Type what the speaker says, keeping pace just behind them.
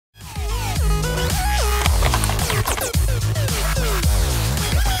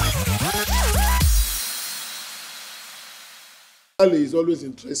It's always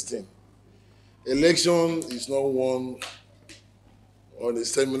interesting. Election is not won on a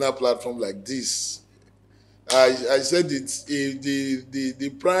seminar platform like this. I said it, the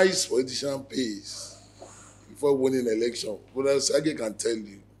price politician pays before winning an election, but as Sage can tell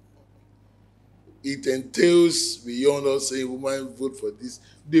you, it entails beyond us saying women vote for this.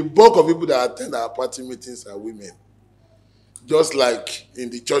 The bulk of people that attend our party meetings are women, just like in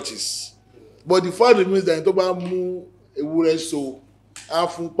the churches. But the fact remains that in Tobamu, so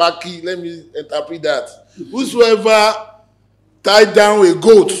let me interpret that. Whosoever tied down a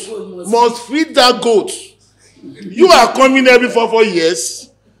goat must feed that goat. You are coming every 4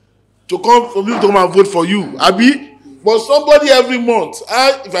 years to come for people to come and vote for you, Abi. But somebody every month.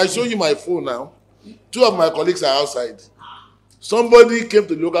 If I show you my phone now, 2 of my colleagues are outside. Somebody came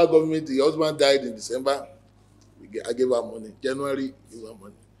to the local government. The husband died in December. I gave her money. January, I gave her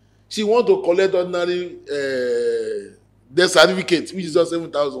money. She want to collect ordinary death certificate, which is just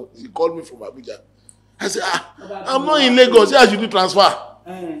 7,000. She called me from Abuja. I said, I'm not in Lagos. Yeah, I should do transfer.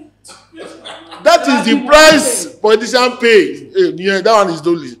 That is the price politician pay. Yeah, that one is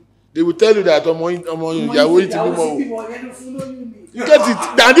dolly. They will tell you that you are waiting to be more. You get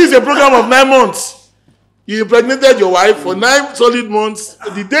it? That is a program of 9 months. You impregnated your wife for 9 solid months.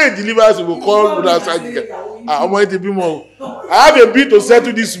 The day it delivers, you will call outside. I'm waiting to be more. I have a bill to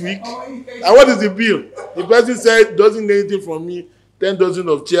settle this week. And what is the bill? The person said doesn't need anything from me. 10 dozen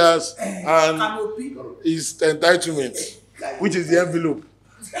of chairs and his entitlement, which is the envelope.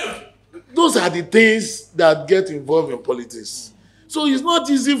 Those are the things that get involved in politics. So it's not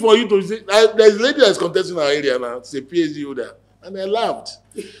easy for you to say. There's a lady that's contesting our area now. It's a PhD holder. And I laughed.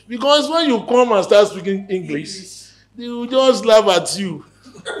 Because when you come and start speaking English, they will just laugh at you.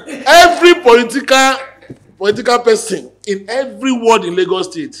 Every political person in every ward in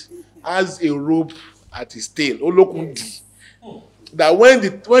Lagos State has a rope at his tail. Olokundi. That when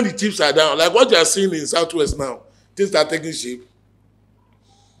the chips are down, like what you are seeing in Southwest now, things are taking shape.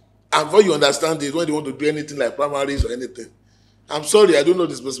 And before you understand it, when they want to do anything like primaries or anything, I'm sorry, I don't know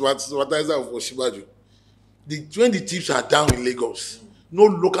this sympathizer of Osinbajo. When the chips are down in Lagos, no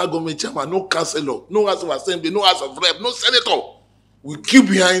local government chairman, no councillor, no house of assembly, no house of rep, no senator will queue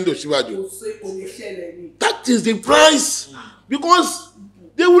behind Osinbajo. That is the price. Because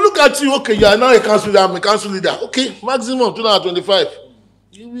they will look at you, okay, you are now a council leader, I'm a council leader. Okay, maximum 225.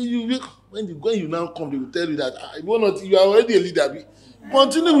 When you now come, they will tell you that you are already a leader.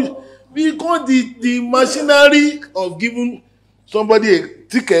 Continue with, because the machinery of giving somebody a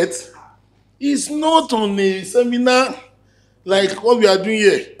ticket is not on a seminar like what we are doing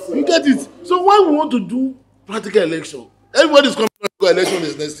here. You get it? So why we want to do practical election? Everybody's coming to election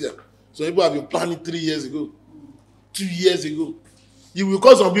is next year. So people have been planning 3 years ago, 2 years ago. You will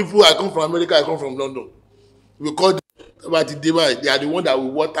call some people, I come from America, I come from London. We will call them about the day. They are the one that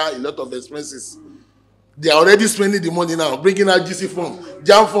will water a lot of expenses. They are already spending the money now, bringing out GC form,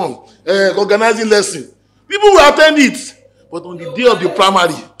 JAM form, organizing lesson. People will attend it. But on the day of the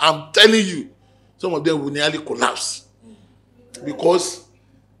primary, I'm telling you, some of them will nearly collapse. Because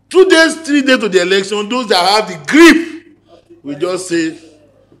 2 days, 3 days to the election, those that have the grip will just say,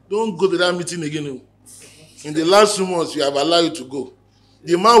 don't go to that meeting again. In the last 2 months, we have allowed you to go.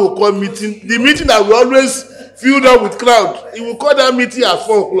 The man will call meeting, the meeting that will always filled up with crowd. He will call that meeting at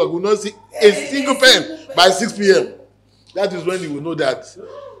 4 o'clock. We will not see a single pen by 6 p.m. That is when you will know that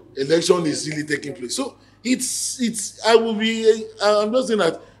election is really taking place. So I'm just saying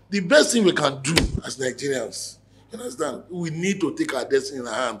that the best thing we can do as Nigerians, you understand, we need to take our destiny in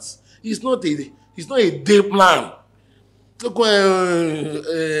our hands. It's not a day plan. Look,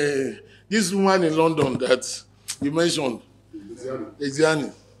 this woman in London that you mentioned,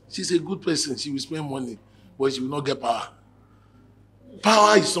 Exiani, she's a good person. She will spend money, but she will not get power.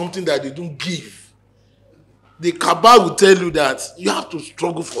 Power is something that they don't give. The cabal will tell you that you have to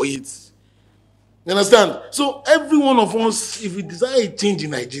struggle for it. You understand? So every one of us, if we desire a change in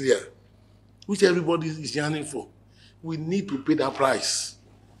Nigeria, which everybody is yearning for, we need to pay that price.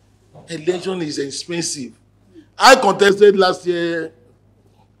 Election is expensive. I contested last year.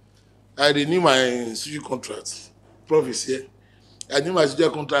 I renewed my studio contract. Prof is here. I renewed my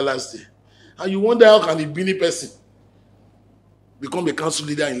studio contract last year. And you wonder how can a Benin person become a council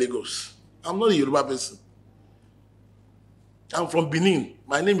leader in Lagos? I'm not a Yoruba person. I'm from Benin.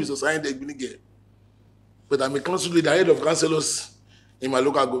 My name is Osayande Gbinigie. But I'm a council leader, head of councillors in my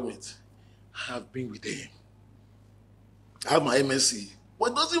local government. I have been with them. I have my MSc.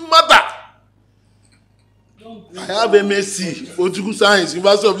 But it doesn't matter. I have MSc, Political Science,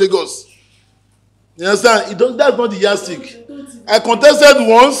 University of Lagos. You understand? That's not the yardstick. I contested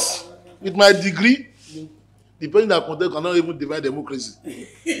once with my degree. The person that contest cannot even divide democracy.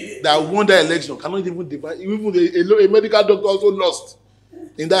 That won that election cannot even divide. Even a medical doctor also lost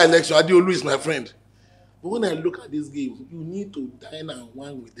in that election. Adeolu is my friend. But when I look at this game, you need to dine and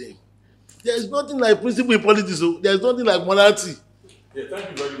wine with them. There is nothing like principle in politics. So there is nothing like morality. Yeah, thank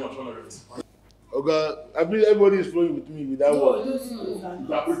you very much, Honorable. Okay, I believe everybody is flowing with me with that word.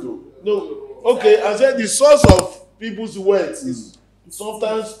 No. Okay, I said the source of people's wealth is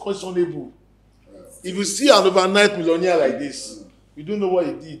sometimes questionable. If you see an overnight millionaire like this, you don't know what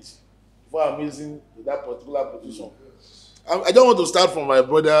he did for amazing that particular position. I don't want to start from my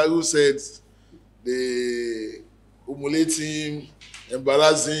brother who said they humiliate him,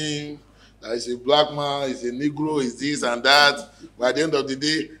 embarrass him, that he's a black man, he's a Negro, he's this and that. But at the end of the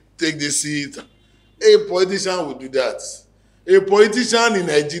day, take the seat. A politician will do that. A politician in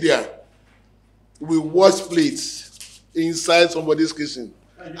Nigeria will wash plates inside somebody's kitchen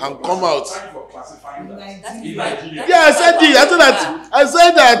and come out. Thank you for classifying that. In Nigeria. Yeah, I said that. I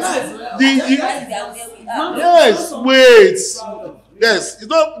said that. Yes, wait. Yes, it's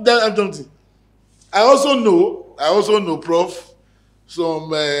not that I'm something. I also know, Prof,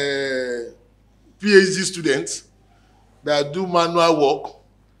 some PhD students that do manual work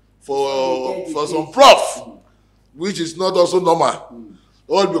for some prof, which is not also normal.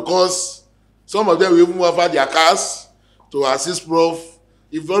 All because some of them will even offer their cars to assist prof.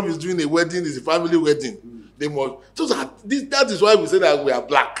 If prof is doing a wedding, it's a family wedding. They must. So that is why we say that we are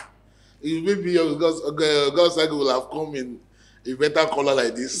black. If maybe God's cycle will have come in a better color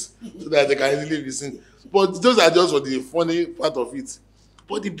like this, so that they can easily be seen. But those are just for the funny part of it.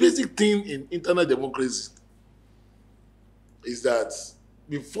 But the basic thing in internal democracy is that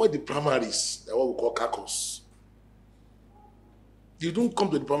before the primaries, they're what we call caucus. You don't come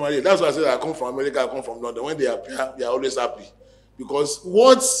to the primary. That's why I said I come from America, I come from London. When they appear, they are always happy. Because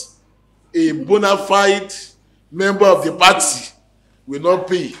what a bona fide member of the party will not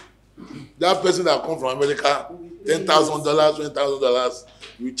pay, that person that come from America, $10,000, $20,000,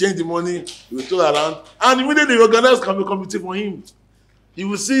 you change the money, you turn around, and immediately the organizers can be committee for him. You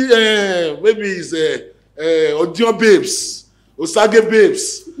will see maybe it's Odion babes, Osage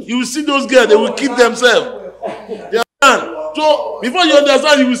babes. You will see those girls, they will keep themselves. You understand? So before you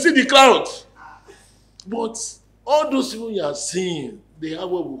understand, you will see the crowd. But all those people you are seeing, they have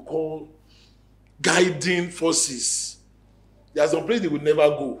what we call guiding forces. There are some places they will never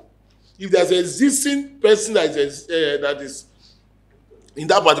go. If there's an existing person that is in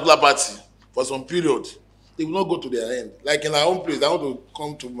that particular party for some period, they will not go to their end. Like in our own place, I want to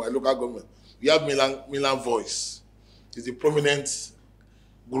come to my local government. We have Milan Voice. It's a prominent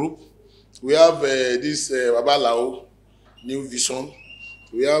group. We have this Babalao, New Vision.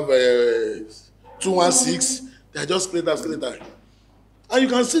 We have 216. They are just skeleton. And you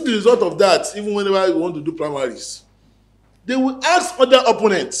can see the result of that even whenever you want to do primaries. They will ask other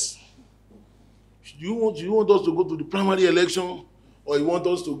opponents, do you want us to go to the primary election, or you want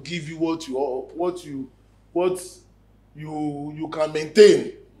us to give you what you can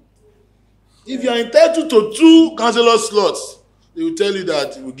maintain? If you are entitled to 2 councillor slots, they will tell you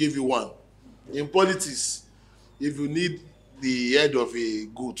that we will give you 1. In politics, if you need the head of a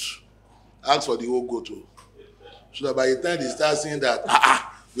goat, ask for the whole goat. So that by the time they start saying that,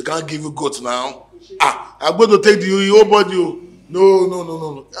 we can't give you goat now. I'm going to take the whole body.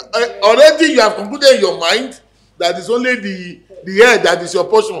 No. Already you have concluded in your mind that it's only the head that is your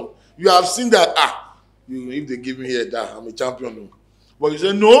portion. You have seen that, if they give me here, that I'm a champion. But you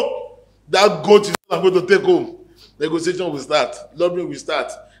say, no, that goat is what I'm going to take home. Negotiation will start. Lobbying will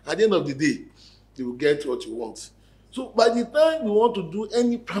start. At the end of the day, you will get what you want. So by the time you want to do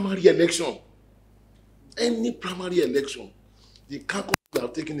any primary election, the caucus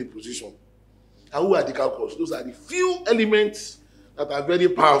have taken a position. And who are the caucus? Those are the few elements that are very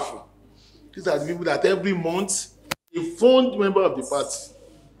powerful. These are the people that every month they fund member of the party.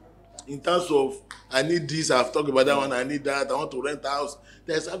 In terms of, I need this, I've talked about that one, I need that, I want to rent a house.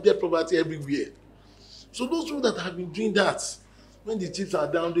 There's abject poverty everywhere. So those people that have been doing that, when the chips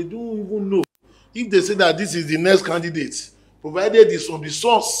are down, they don't even know. If they say that this is the next candidate, provided it's from the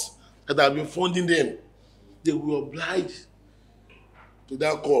source that have been funding them, they will oblige to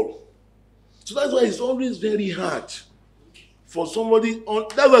that call. So that's why it's always very hard for somebody on.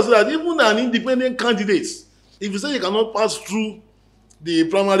 That's why I say that even an independent candidate, if you say you cannot pass through the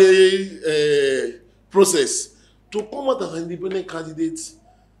primary process, to come out as an independent candidate,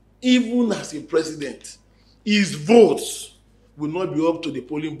 even as a president, his votes will not be up to the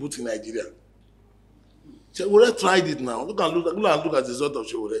polling booth in Nigeria. Shewore tried it now. Look at the result of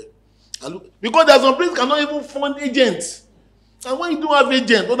Shewore. Because there's some places cannot even fund agents. And when you don't have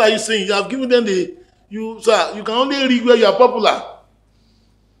agents, what are you saying? You have given them You can only rig where you are popular.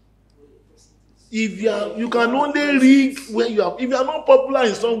 If you can only rig where you are. If you are not popular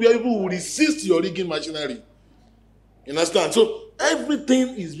in somewhere, people will resist your rigging machinery. You understand? So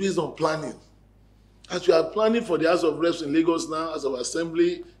everything is based on planning. As we are planning for the House of Reps in Lagos now, as of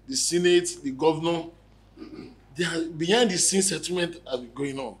Assembly, the Senate, the Governor, they are behind the scenes settlement has been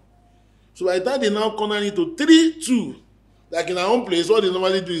going on. So by the time they now corner it to 3-2, like in our own place, what they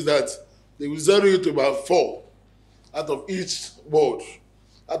normally do is that they will zero it to about 4 out of each ward.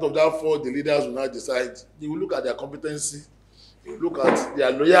 Out of that 4, the leaders will now decide. They will look at their competency, they will look at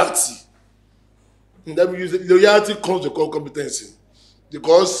their loyalty. And then we use it. Loyalty comes to call competency.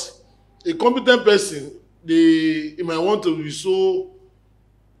 Because a competent person, he might want to be so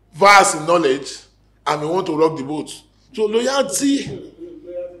vast in knowledge and may want to rock the boat. So loyalty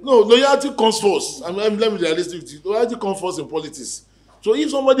comes first. Let me be realistic with you. Loyalty comes first in politics. So if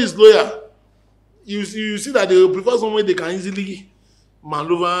somebody is loyal, you see that they will prefer somebody they can easily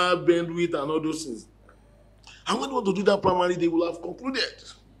maneuver, bend with, and all those things. And when they want to do that primarily, they will have concluded.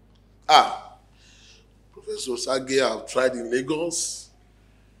 Professor Sage have tried in Lagos.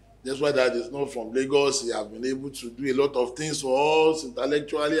 That's why that is not from Lagos. He has been able to do a lot of things for us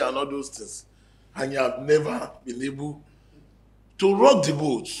intellectually and all those things. And he have never been able to rock the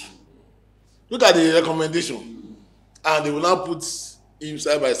boat. Look at the recommendation. And they will now put him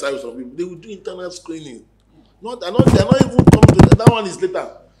side by side with some people. They will do internal screening. They're not even coming to that one is later.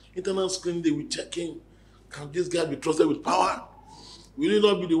 Internal screening, they will check in. Can this guy be trusted with power? Will he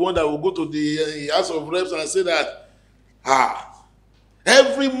not be the one that will go to the House of Reps and say that,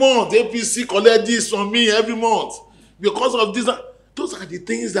 every month APC collect this from me every month because of this? Those are the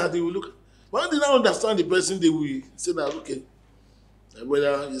things that they will look at. When they don't understand the person, they will say that, okay,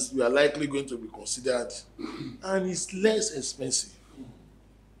 whether we are likely going to be considered, and it's less expensive.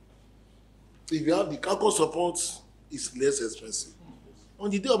 If you have the caucus support, it's less expensive. On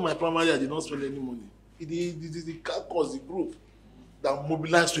the day of my primary, I did not spend any money. It is the caucus, the group, that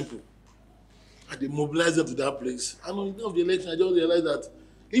mobilize people. And they mobilize them to that place. And on the day of the election, I just realized that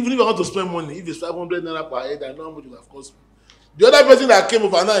even if I want to spend money, if it's 500 naira per head, I know how much it will have cost me. The other person that came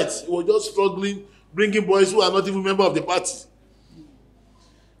overnight, he was just struggling, bringing boys who are not even members of the party.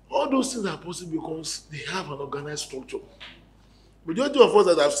 All those things are possible because they have an organized structure. Majority of us,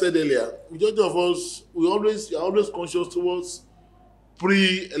 as I've said earlier, majority of us, we are always conscious towards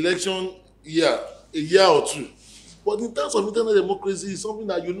pre-election year, a year or two. But in terms of internal democracy, it's something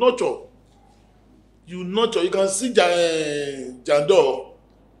that you nurture. You nurture. You can see Jandor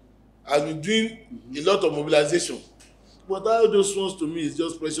has been doing a lot of mobilization. But all those ones to me is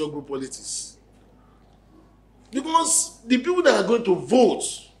just pressure group politics. Because the people that are going to vote,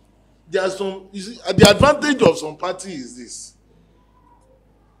 there are some, you see, the advantage of some party is this.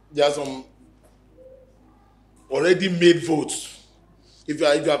 There are some already made votes. If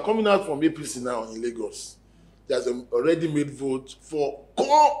you are coming out from APC now in Lagos, there's an already made vote for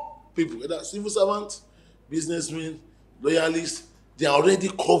core people, whether civil servants, businessmen, loyalists, they are already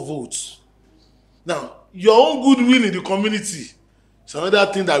core votes. Now, your own goodwill in the community is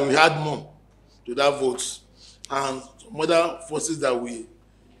another thing that we add more to that vote, and some other forces that we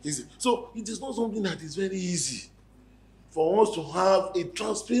easy. So it is not something that is very easy for us to have a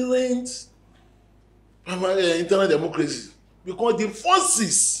transparent internal democracy, because the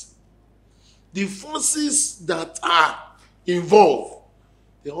forces that are involved,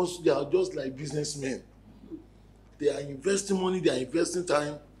 they are just like businessmen. They are investing money, they are investing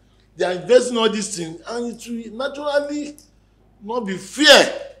time, they are investing all these things, and it will naturally not be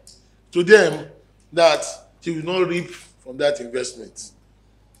fair to them that they will not reap from that investment.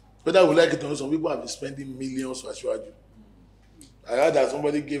 Whether we like it or not, some people have been spending millions for Ashwaju. I heard that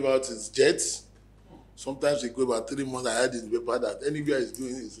somebody gave out his jets. Sometimes it go about 3 months. I heard in the paper that anywhere he's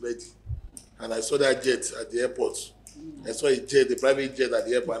doing is ready. And I saw that jet at the airport. I saw a private jet at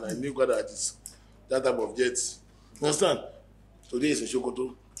the airport, and I knew that it's that type of jets. You understand? Today is in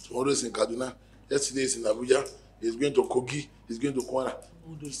Sokoto, tomorrow is in Kaduna, yesterday is in Abuja, he's going to Kogi, he's going to Kwara.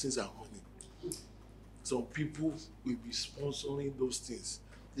 All those things are money. Some people will be sponsoring those things.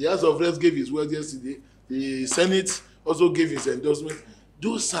 The House of Reps gave his word yesterday. The Senate also gave his endorsement.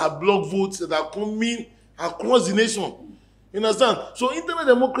 Those are block votes that are coming across the nation. You understand? So internal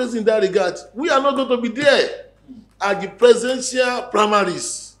democracy in that regard, we are not going to be there at the presidential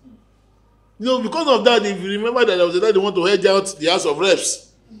primaries. You know, because of that, if you remember that there was a time they want to hedge out the House of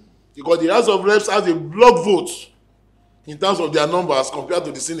Reps, because the House of Reps has a block vote in terms of their numbers compared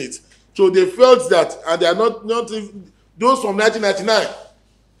to the Senate. So they felt that, and they are not even, those from 1999,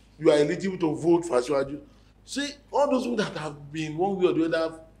 you are eligible to vote for Ashwaju. See, all those people that have been one way or the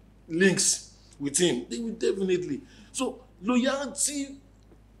other links with him, they will definitely. So loyalty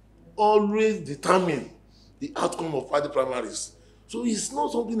always determine the outcome of party primaries. So it's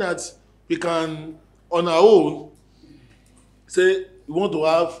not something that we can, on our own, say we want to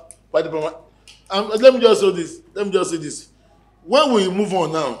have party primary. Let me just say this. When we move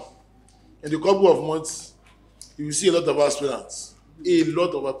on now, in a couple of months, you will see a lot of aspirants, a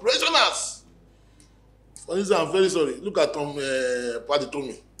lot of operationals. For instance, I'm very sorry. Look at Paddy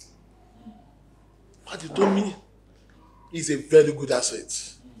Tomi. Paddy Tomi is a very good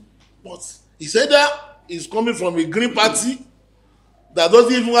asset. But he said that he's coming from a green party that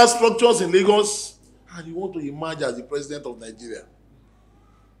doesn't even have structures in Lagos, and he wants to emerge as the president of Nigeria.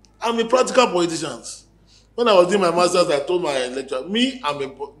 I'm a practical politician. When I was doing my master's, I told my lecturer, I'm a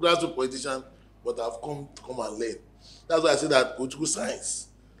grassroots politician, but I've come to come and learn. That's why I say that political science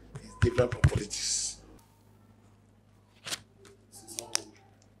is different from politics.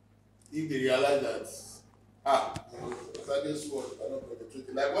 If they realize that, Osayande sword cannot penetrate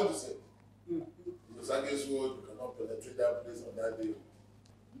it, like what you said, Osayande sword cannot penetrate that place on that day. You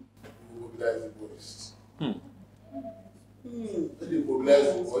mobilize the boys. When you mobilize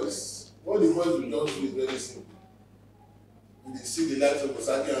the boys, what the boys will just do is very simple. When they see the likes of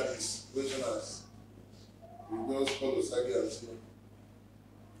Osayande and his questioners, we just call Osayande and say,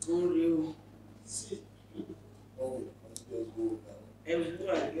 see, just go now. Who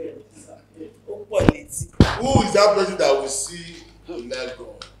is that person that will see the light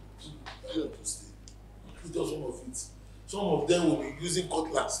gone? To stay. It's just one of it. Some of them will be using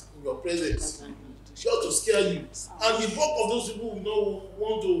cutlass in your presence just to scare you. And the bulk of those people will not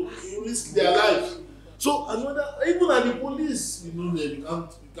want to risk their lives. So another, even at the police, you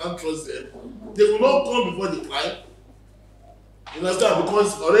can't trust them. They will not come before the crime. You understand?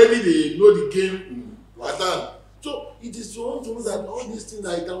 Because already they know the game pattern. So it is to want to know that all these things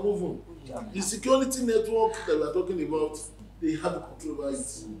that can move on. The security network that we are talking about, they have control over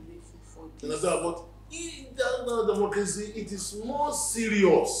it. You understand? But in that democracy, it is more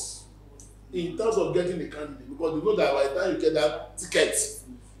serious in terms of getting the candidate, because you know that by the time you get that ticket,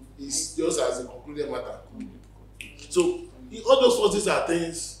 it's just as a concluded matter. So all those forces are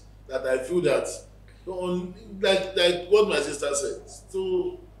things that I feel that, like what my sister said,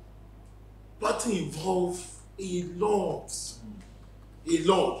 so party involved a lot.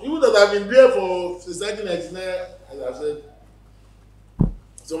 Even that I've been there for since 1999, as I said,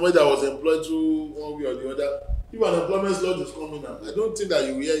 somebody that was employed through one way or the other. If an employment law is coming out, I don't think that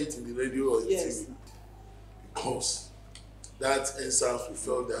you will hear it in the radio or the TV. Because that NSAS we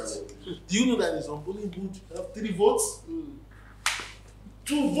felt that. Do you know that in some polling booth you have 3 votes?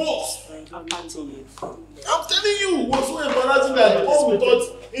 2 votes. I'm telling you, it was so embarrassing that all we thought,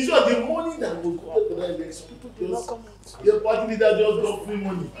 in short, the money that would go to that election, your party leader just got free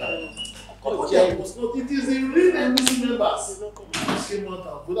money. It was not, it is the real NBC members who came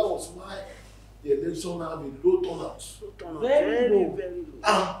out, and that was why the election have a low turnout. Very low.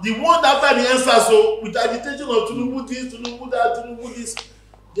 And the one after the answer, so with agitation of Tinubu this, Tinubu that, Tinubu this,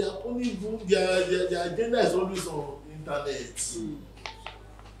 their agenda is always on the internet.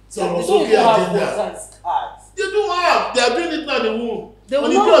 So they agenda. They don't have. They are doing it now in the womb. On the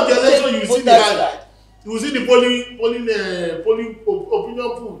day of the election, you will see the hand. You will see the polling opinion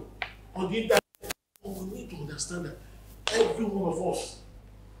pool on the internet. But we need to understand that every one of us.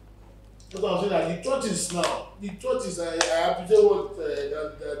 That's what I'm saying. That the churches now, I appreciate what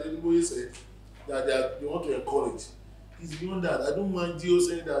the boy said, that they want to encourage. It's beyond that. I don't mind Dio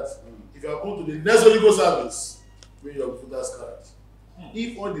saying that if you are going to the next Holy Ghost service, bring your voters card.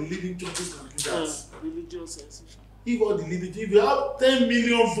 If all the leading churches can do that, if you have 10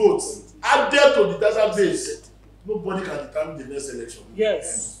 million votes added to the database, nobody can determine the next election.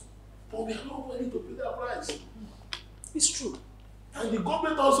 Yes. But we are not willing to pay that price. It's true. And the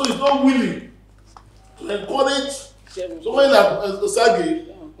government also is not willing to encourage somebody like Osage,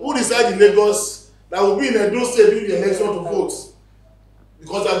 who resides in Lagos, that will be in Edo State during the election to vote.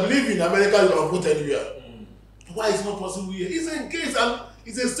 Because I believe in America you can vote anywhere. Why is it not possible here? It's a case, and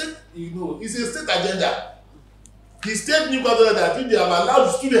it's a state, it's a state agenda. The state new government, I think they have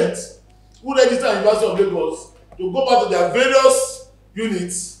allowed students who register at the University of Lagos to go back to their various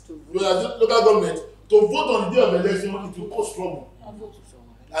units, local government, to vote on the day of election. It will cause trouble.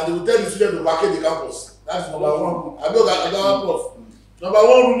 And they will tell the students to vacate the campus. That's number one. I know that another prof. Number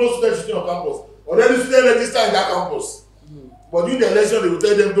one rule, no students sitting on campus. Already students register in that campus. But during the election, they will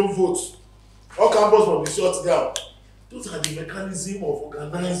tell them don't vote. All campus will be shut down. Those are the mechanism of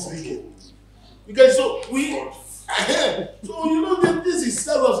organized rigging. Because so this is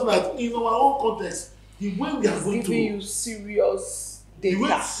something that in our own context, the way we are going to you serious the way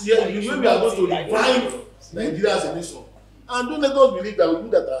we are going to revive Nigeria as a nation. And don't let us believe that we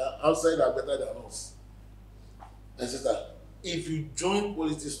that are outside are better than us. My sister, if you join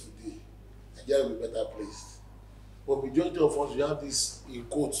politics today, Nigeria will be better placed. But majority of us, we have this in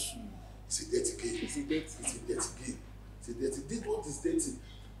quotes. It's a dirty game. It's a dirty game. It's a dirty. This what is dirty.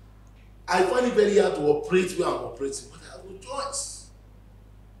 I find it very hard to operate where I'm operating, but I have no choice.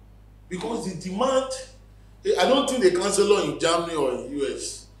 Because the demand, I don't think the chancellor in Germany or in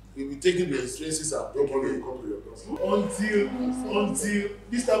US will be taking the expenses and until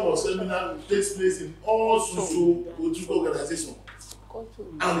this type of seminar takes place in all social political organizations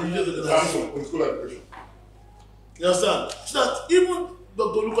and religious organizations. You understand? So that even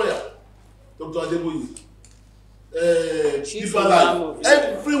Dr. Lukoya, Dr. Adeboye,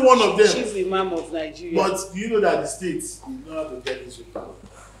 every one of them, Chief Imam of Nigeria. But you know that the states you know how to get into power.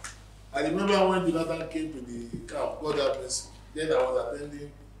 I remember when Jonathan came to the camp, God have mercy. Then I was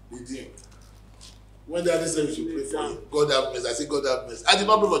attending with him. When the other said we should pray for him, God have mercy. I said, God have mercy. I did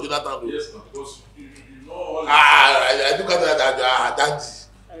not pray for Jonathan. Yes, because you know all I look at that, daddy.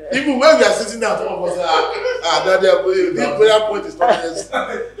 Even when we are sitting there, some of us say, daddy, this prayer point is not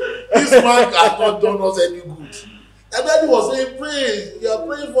necessary. This man has not done us any good. And daddy was saying, pray. You are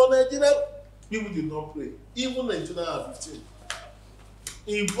praying for Nigeria. People did not pray. Even in 2015.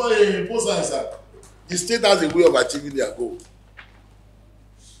 In post-science, the state has a way of achieving their goal.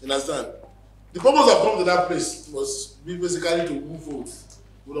 You understand? The purpose of coming to that place was basically to move forward.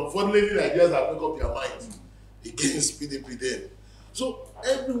 But unfortunately, Nigerians have made up their mind against PDP then. So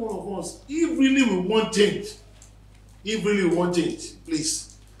every one of us, if really we want change,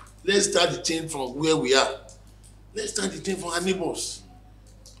 please, let's start the change from where we are. Let's start the change from our neighbors.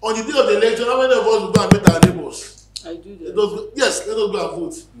 On the day of the election, how many of us will go and meet our neighbors? I do that. Yes, let us go and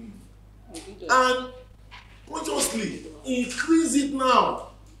vote. I do that. And consciously increase it now.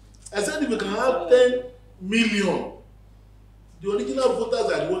 I said if we can have 10 million, the original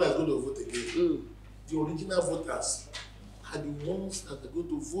voters are the ones that are going to vote again. The original voters are the ones that are going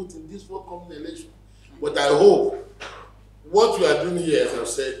to vote in this forthcoming election. But I hope what we are doing here, as I've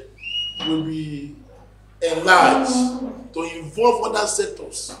said, will be enlarged to involve other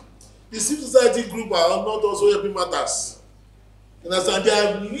sectors. The civil society group are not also helping matters. You understand? They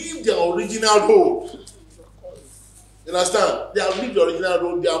have lived their original role. You understand? They have lived their original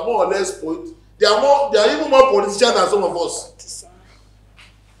role. They are more or less they are even more politicians than some of us.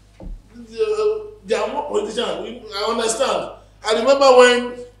 They are more politicians. I understand. I remember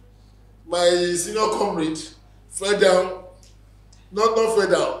when my senior comrade fell down, not fell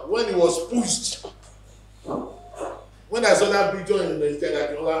down, when he was pushed. When I saw that picture in the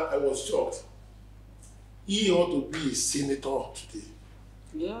Instagram, I was shocked. He ought to be a senator today.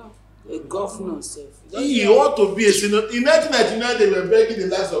 Yeah, a governor. He ought to be a senator. In 1999, they were begging the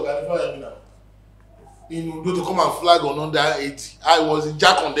likes of Yemi Osinbajo to come and flag on under 80. I was in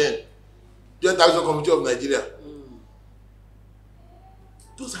JACON then, Joint Action Committee of Nigeria.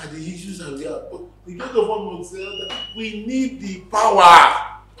 Those are the issues that we have. But the great government would say that we need the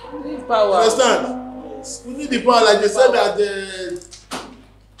power. We need power. Understand? We need the power, like they said that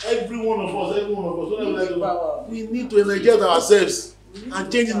every one of us, we need to energize ourselves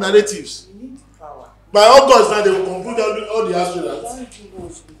and change the narratives. We need power. By August, now they will conclude all the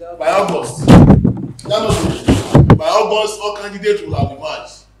aspirants. By August, by August, all candidates will have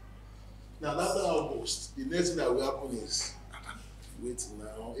emerged. Now, after August, the next thing that will happen is, wait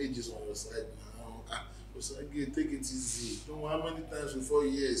now, age is on your side now. Osayande, take it easy. Don't know how many times in 4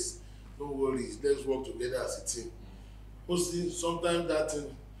 years. Don't worry, let's work together as a team. Mostly, sometimes that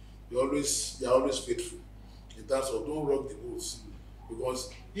thing, they are always faithful in terms of don't rock the boats. Because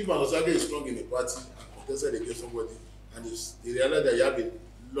if an Osayande is strong in a party and contested against somebody, and they realize that you have a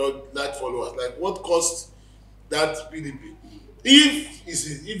large followers, like what cost that PDP? If it's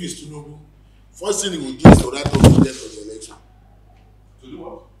Tinubu, first thing he will do is to write off the death of the election. To do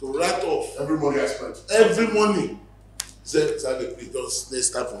what? To write off every money I spent. Every money. Say, let's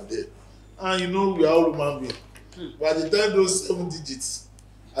start from there. And you know we are all human beings. By the time those 7 digits,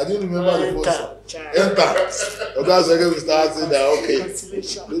 I didn't remember the first one. Enter. But that's when we start saying that okay.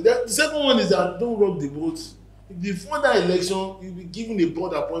 The second one is that don't rock the boat. Before that election, you'll be given a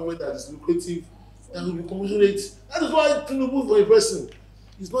board appointment that is lucrative, that will be commensurate. That is why Tinubu for a person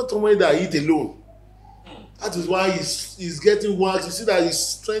is not somebody that eat alone. That is why he's getting wax. You see that he's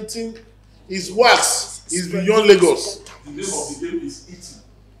strengthening his wax is beyond Lagos. The name of the game is eating.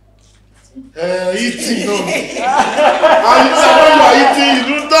 Eating, no. And you say when you are eating, you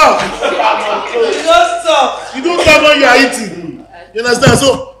don't talk. You don't talk when you are eating. You understand? So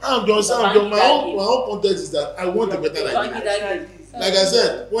my own context is that I want a better Nigeria. Like I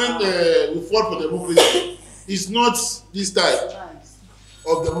said, when we fought for democracy, it's not this type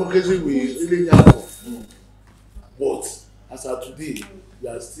of democracy we really need for. But as of today, we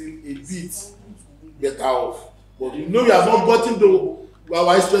are still a bit better off. But you know we have not gotten to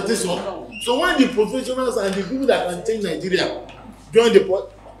our expectation. So when the professionals and the people that can change Nigeria join the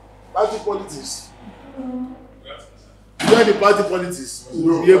party politics, we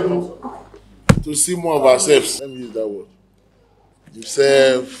will be able to see more of ourselves. Let me use that word.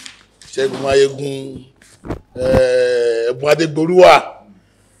 Yourself, Segun Mayegun, Boruwa.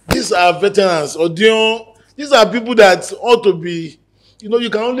 These are veterans. Odion. These are people that ought to be. You know, you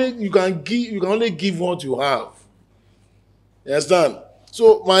can only give what you have. You understand?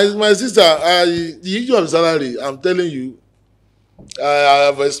 So my sister, the issue of salary, I'm telling you, I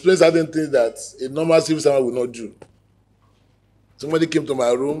have explained certain things that a normal civil servant will not do. Somebody came to my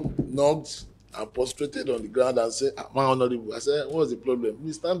room, knocked, and prostrated on the ground and said, "My honorable." I said, "What's the problem?"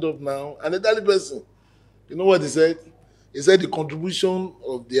 "We stand up now." And the elderly person, you know what he said? He said the contribution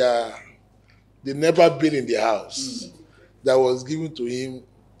of the NEPA bill in the house that was given to him,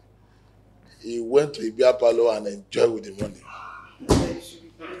 he went to a beer parlor and enjoyed with the money.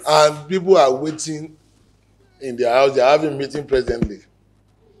 And people are waiting in their house. They are having a meeting presently.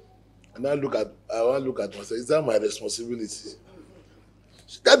 And I want to look at myself. Is that my responsibility?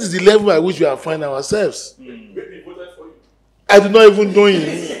 That is the level at which we are finding ourselves. I do not even know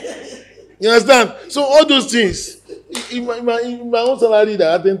him. You understand? So all those things, in my own salary, there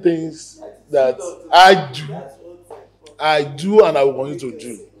are certain things that I do and I will continue to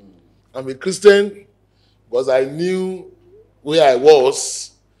do. I'm a Christian because I knew where I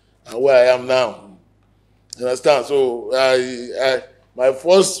was and where I am now. You understand? So my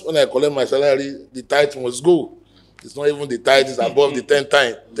first, when I collect my salary, the tithe must go. It's not even the tithe, it's above the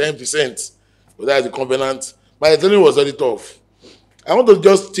 10%. But that's the covenant. My attorney was very tough. I want to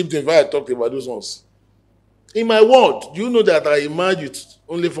just tip the invite I talked about those ones. In my ward, do you know that I emerged with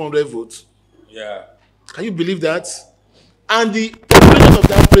only 400 votes? Yeah. Can you believe that? And the population of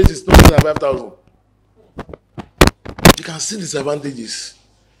that place is not more than 5,000. You can see the disadvantages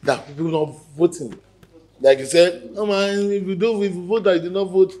that people not voting. Like you said, oh man, if you vote that you did not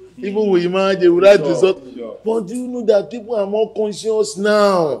vote, people will emerge, they will write result. Sure. But do you know that people are more conscious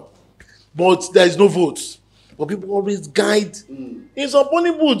now? But there is no vote. But people always guide. In some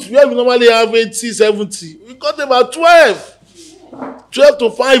polling booths, where we normally have 80, 70, we got about 12 to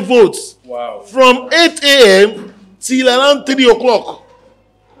 5 votes. Wow. From 8 a.m. till around 3 o'clock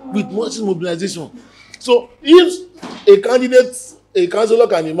with much mobilization. So if a councillor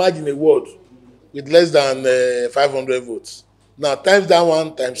can imagine a ward with less than 500 votes, now times that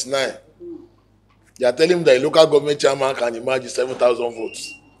one times 9, they are telling him that a local government chairman can imagine 7,000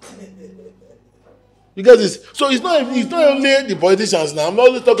 votes. You get this? So it's not only the politicians now. I'm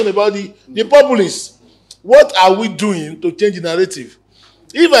always talking about the populists. What are we doing to change the narrative?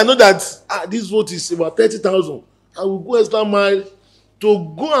 If I know that this vote is about 30,000, I will go extra mile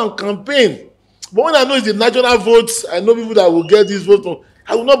to go and campaign. But when I know it's the national votes, I know people that will get this vote,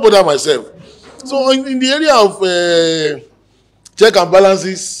 I will not bother myself. So in the area of check and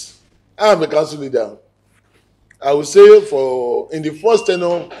balances, I am a council leader. I will say in the first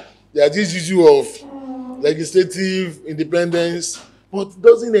tenure, there is this issue of legislative independence, but it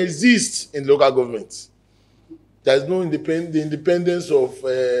doesn't exist in local government. There is no independence of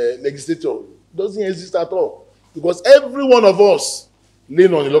legislature. It doesn't exist at all. Because every one of us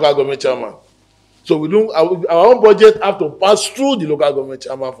lean on the local government chairman. So we don't, our own budget have to pass through the local government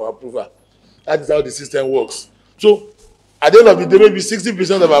chairman for approval. That is how the system works. So at the end of the day, maybe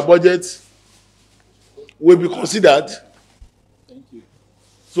 60% of our budget will be considered. Thank you.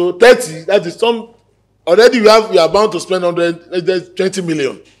 So 30, that is some. Already we are bound to spend 20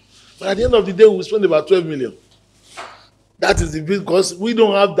 million. But at the end of the day, we will spend about 12 million. That is the big, because we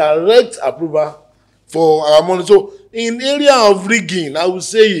don't have direct approval for our money. So in area of rigging, I will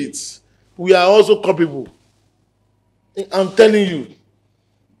say it, we are also culpable. I'm telling you,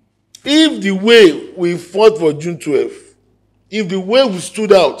 if the way we fought for June 12th, if the way we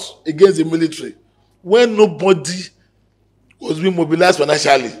stood out against the military, when nobody was being mobilized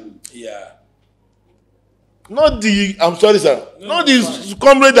financially. Yeah. Not the, I'm sorry, sir. No, not this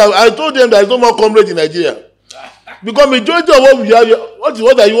comrade. I told them there is no more comrade in Nigeria. Because majority of what we have,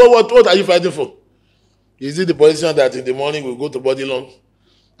 what are you fighting for? Is it the politician that in the morning will go to body loan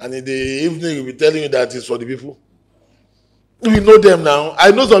and in the evening will be telling you that it's for the people? We know them now.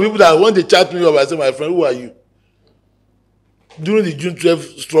 I know some people that when they chat me up, I say, my friend, who are you? During the June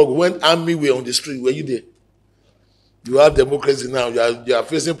 12th struggle, when army were on the street, were you there? You have democracy now. You are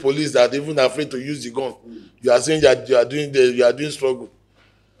facing police that even afraid to use the gun. You are saying that you are doing struggle.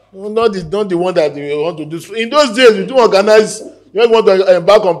 No, not the one that you want to do. In those days, you do organize. You want to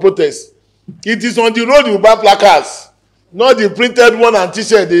embark on protest. It is on the road you buy placards, not the printed one and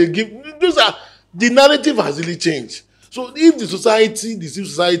T-shirt they give. Those are the narrative has really changed. So if the civil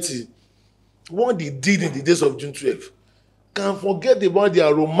society, what they did in the days of June 12, can forget about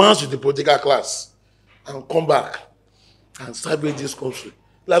their romance with the political class and come back and salvage this country.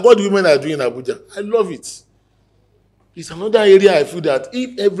 Like what the women are doing in Abuja. I love it. It's another area I feel that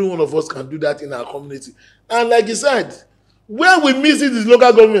if every one of us can do that in our community. And like you said, where we miss it is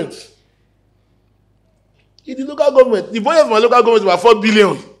local government. In the local government, the budget of my local government is about 4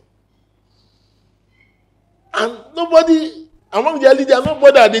 billion. And nobody, among the elite, they are not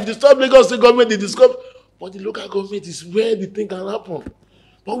bothered. They disturb Lagos State government, they disturb. But the local government is where the thing can happen.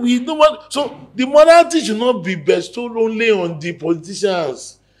 But we don't want, so the morality should not be bestowed only on the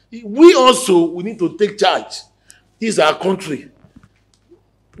politicians. We need to take charge. This is our country.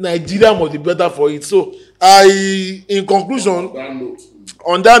 Nigeria must be better for it. So, in conclusion,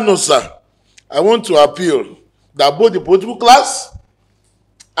 on that note, sir, I want to appeal that both the political class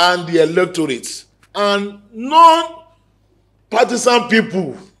and the electorate and non-partisan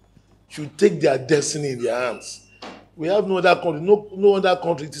people should take their destiny in their hands. We have no other country, no other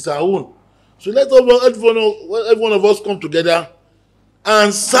country. It is our own. So let every one of us come together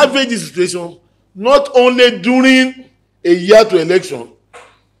and salvage this situation, not only during a year to election,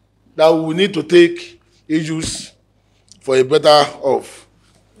 that we need to take issues for a better off.